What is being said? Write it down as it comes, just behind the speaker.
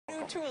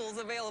tools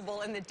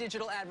available in the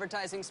digital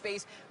advertising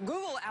space.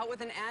 Google out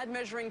with an ad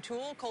measuring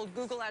tool called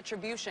Google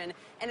Attribution,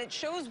 and it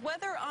shows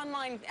whether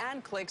online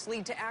ad clicks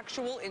lead to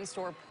actual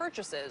in-store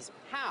purchases.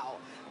 How?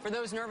 For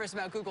those nervous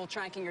about Google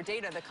tracking your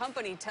data, the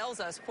company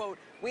tells us, quote,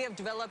 "We have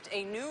developed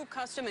a new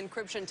custom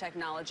encryption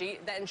technology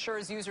that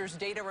ensures users'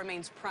 data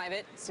remains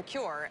private,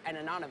 secure, and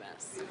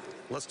anonymous."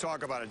 Let's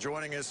talk about it.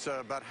 Joining us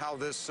about how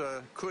this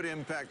could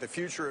impact the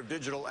future of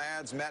digital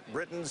ads, Matt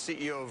Britton,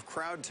 CEO of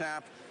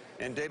CrowdTap,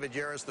 and David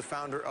Yaris, the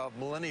founder of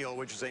Millennial,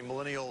 which is a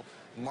millennial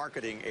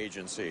marketing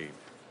agency.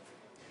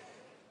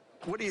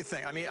 What do you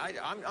think? I mean,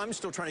 I'm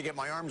still trying to get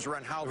my arms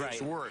around how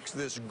this works,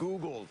 this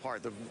Google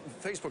part. The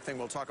Facebook thing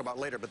we'll talk about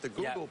later, but the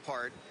Google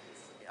part,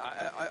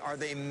 are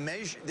they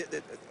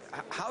measured?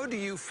 How do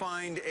you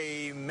find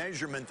a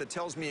measurement that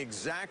tells me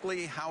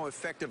exactly how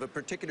effective a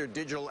particular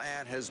digital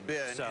ad has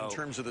been in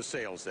terms of the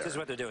sales there? This is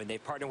what they're doing. They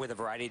partner with a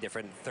variety of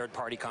different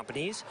third-party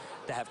companies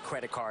that have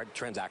credit card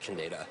transaction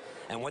data.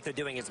 And what they're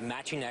doing is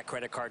matching that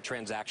credit card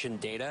transaction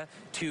data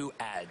to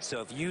ads.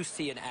 So if you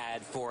see an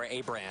ad for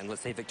a brand,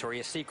 let's say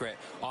Victoria's Secret,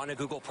 on a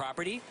Google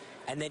property,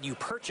 and then you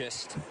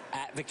purchased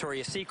at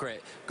Victoria's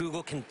Secret,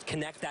 Google can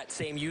connect that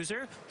same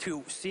user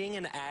to seeing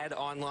an ad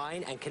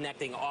online and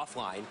connecting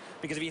offline.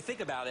 Because if you think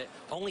about it,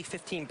 only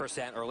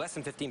 15% or less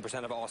than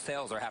 15% of all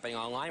sales are happening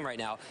online right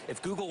now. If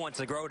Google wants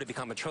to grow to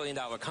become a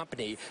trillion-dollar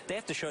company, they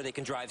have to show they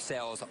can drive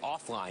sales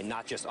offline,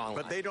 not just online.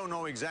 But they don't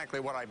know exactly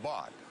what I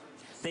bought.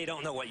 They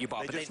don't know what you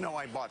bought. They just know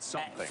I bought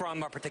something.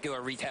 From a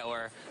particular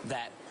retailer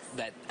that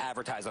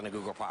advertise on a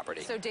Google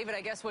property. So, David,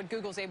 I guess what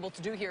Google's able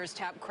to do here is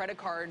tap credit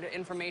card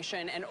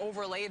information and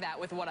overlay that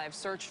with what I've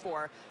searched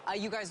for.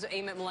 You guys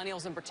aim at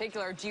millennials in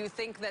particular. Do you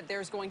think that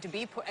there's going to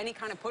be any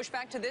kind of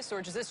pushback to this,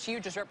 or does this to you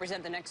just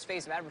represent the next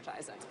phase of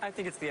advertising? I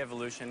think it's the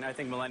evolution. I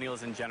think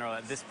millennials in general,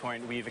 at this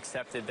point, we've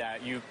accepted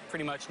that you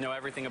pretty much know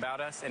everything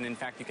about us, and in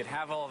fact, you could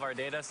have all of our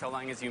data so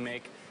long as you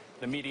make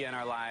the media in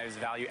our lives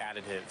value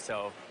additive.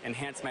 So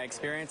enhance my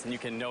experience and you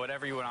can know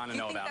whatever you want to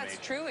know about me.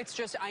 That's true. It's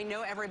just I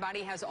know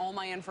everybody has all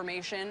my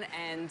information,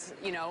 and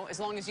you know, as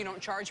long as you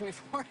don't charge me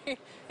for it,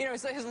 you know,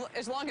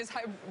 as long as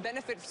I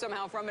benefit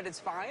somehow from it,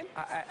 it's fine.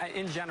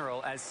 In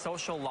general, as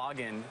social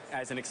login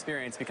as an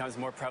experience becomes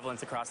more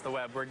prevalent across the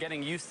web, we're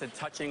getting used to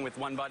touching with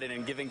one button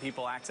and giving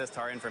people access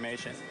to our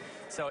information.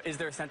 So is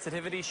there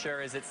sensitivity?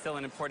 Sure. Is it still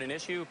an important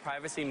issue?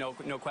 Privacy? No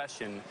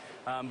question.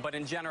 But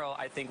in general,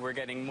 I think we're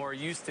getting more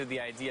used to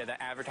the idea that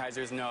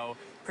advertisers know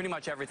pretty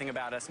much everything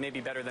about us, maybe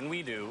better than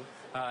we do,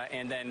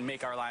 and then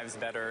make our lives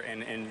better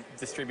and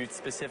distribute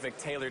specific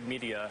tailored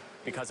media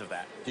because of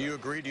that. Do you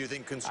agree? Do you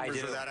think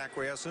consumers are that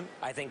acquiescent?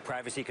 I think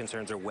privacy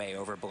concerns are way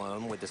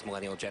overblown with this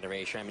millennial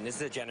generation. I mean, this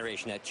is a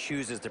generation that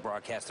chooses to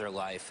broadcast their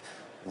life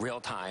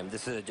real time.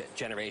 This is a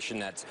generation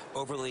that's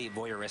overly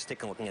voyeuristic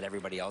and looking at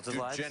everybody else's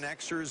lives. Do Gen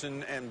Xers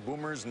and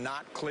boomers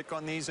not click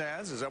on these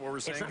ads? Is that what we're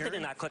saying here? It's not that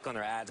they not click on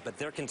their ads, but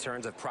their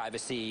concerns of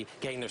privacy,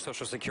 getting their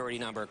social security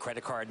number,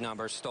 credit card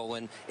number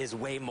stolen is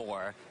way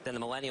more than the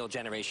millennial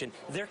generation.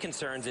 Their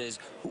concerns is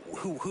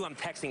who I'm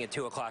texting at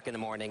 2 o'clock in the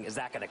morning, is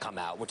that going to come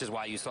out? Which is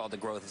why you saw the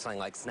growth of something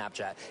like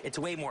Snapchat. It's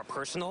way more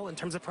personal in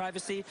terms of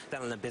privacy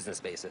than on a business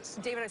basis.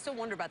 David, I still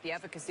wonder about the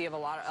efficacy of a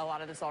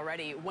lot of this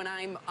already. When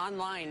I'm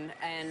online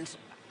and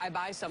I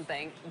buy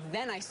something,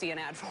 then I see an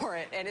ad for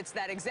it, and it's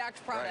that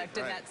exact product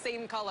in that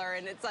same color,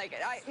 and it's like,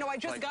 I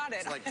just got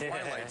it. It's like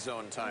Twilight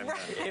Zone time.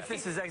 If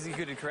this is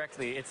executed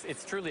correctly,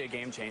 it's truly a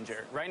game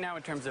changer. Right now,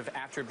 in terms of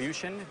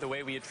attribution, the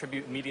way we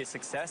attribute media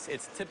success,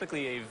 it's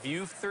typically a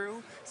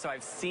view-through, so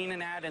I've seen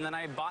an ad and then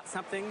I bought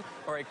something,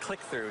 or a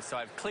click-through, so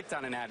I've clicked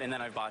on an ad and then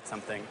I've bought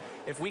something.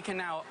 If we can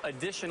now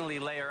additionally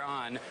layer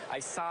on, I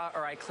saw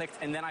or I clicked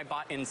and then I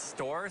bought in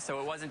store, so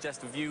it wasn't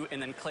just view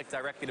and then click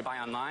directly to buy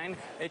online,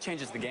 it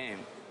changes the game.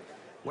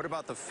 What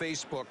about the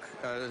Facebook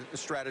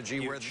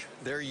strategy where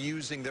they're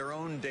using their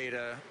own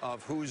data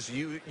of who's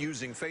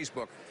using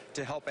Facebook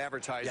to help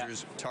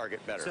advertisers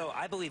target better? So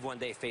I believe one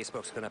day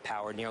Facebook's going to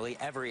power nearly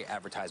every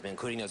advertisement,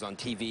 including those on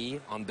TV,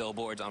 on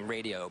billboards, on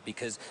radio,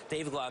 because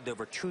they've logged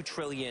over 2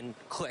 trillion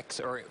clicks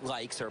or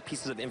likes or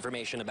pieces of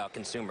information about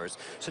consumers.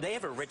 So they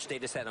have a rich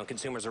data set on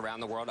consumers around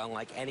the world,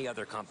 unlike any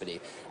other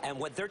company. And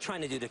what they're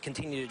trying to do to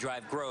continue to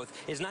drive growth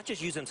is not just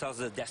use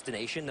themselves as a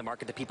destination to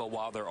market to people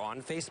while they're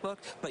on Facebook,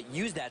 but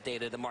use that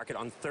data to market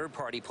on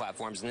third-party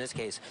platforms, in this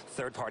case,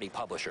 third-party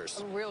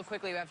publishers. Real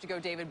quickly, we have to go,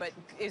 David, but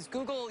is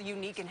Google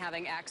unique in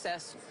having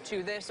access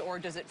to this, or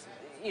does it,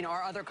 you know,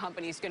 are other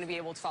companies going to be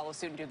able to follow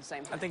suit and do the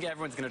same thing? I think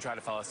everyone's going to try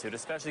to follow suit,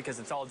 especially because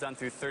it's all done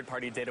through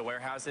third-party data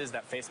warehouses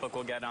that Facebook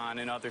will get on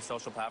and other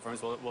social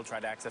platforms will try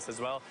to access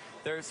as well.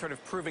 They're sort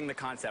of proving the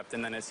concept,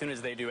 and then as soon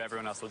as they do,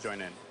 everyone else will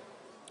join in.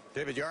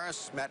 David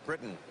Yaris, Matt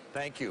Britton,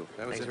 thank you.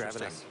 That was interesting. Thanks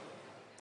for having us.